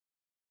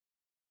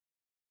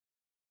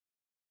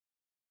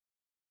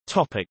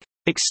Topic: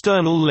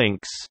 External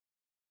links.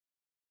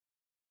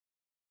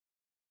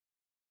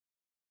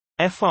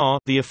 FR,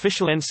 the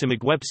official Ensimag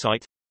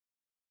website.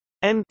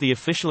 N, the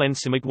official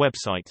Ensimag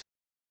website.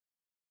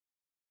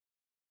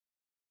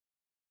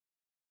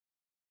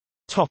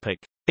 Topic: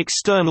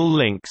 External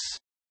links.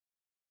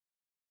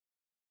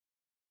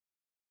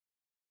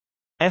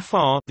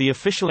 FR, the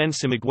official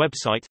Ensimag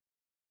website.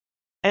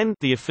 N,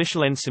 the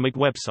official Ensimag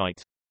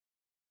website.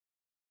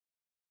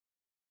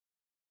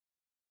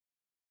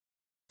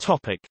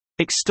 Topic: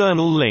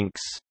 External links.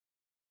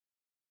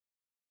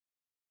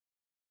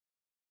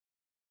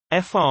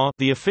 FR,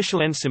 the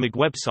official Ensimag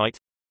website.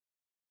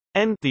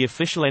 N, the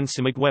official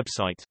Ensimag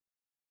website.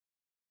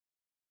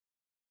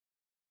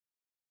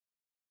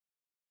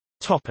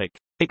 Topic: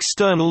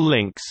 External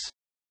links.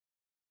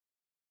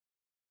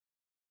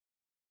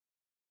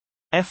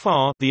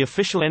 FR, the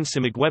official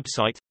Ensimag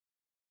website.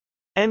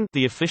 N,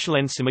 the official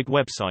Ensimag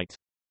website.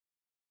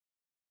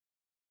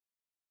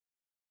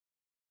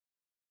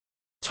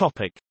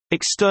 Topic: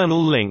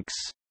 External links.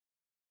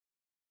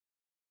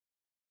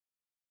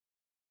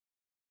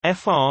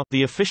 FR,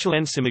 the official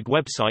Ensimag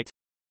website.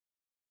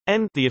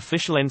 N, the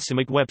official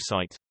Ensimag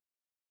website.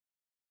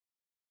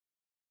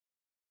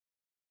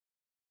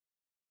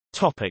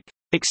 Topic: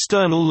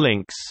 External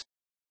links.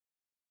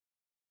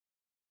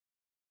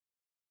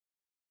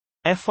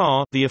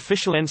 FR, the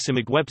official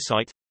Ensimag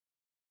website.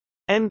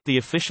 N, the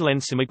official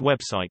Ensimag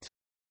website.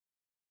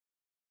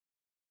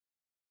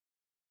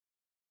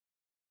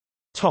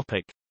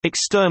 Topic: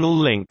 External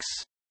links.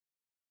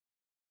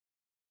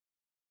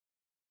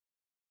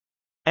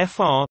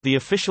 FR, the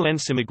official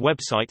Ensimag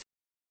website.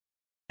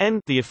 N,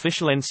 the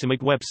official Ensimag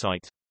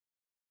website.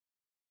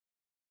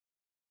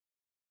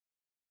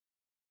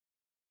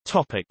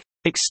 Topic: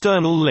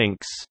 External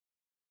links.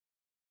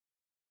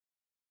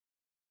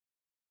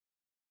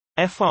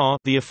 FR,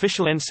 the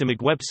official Ensimag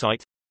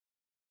website.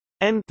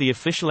 N, the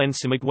official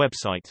Ensimag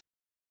website.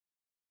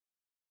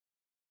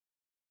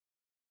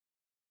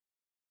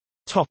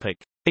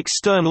 Topic: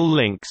 External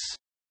links.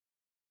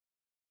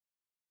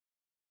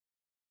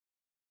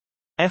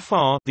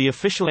 FR, the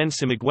official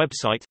Ensimag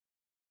website.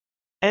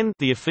 N,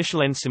 the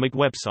official Ensimag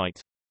website.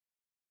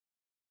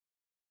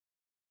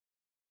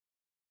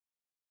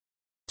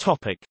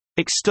 Topic: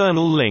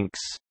 External links.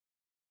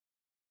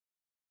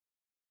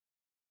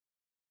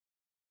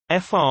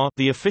 FR,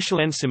 the official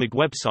Ensimag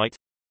website.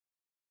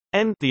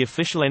 N, the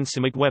official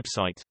Ensimag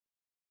website.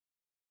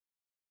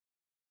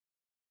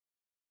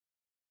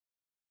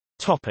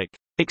 Topic: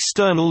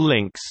 External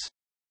links.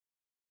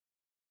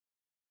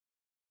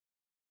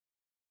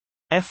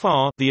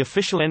 FR, the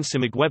official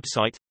Ensimag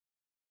website.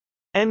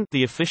 N,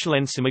 the official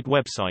Ensimag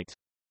website.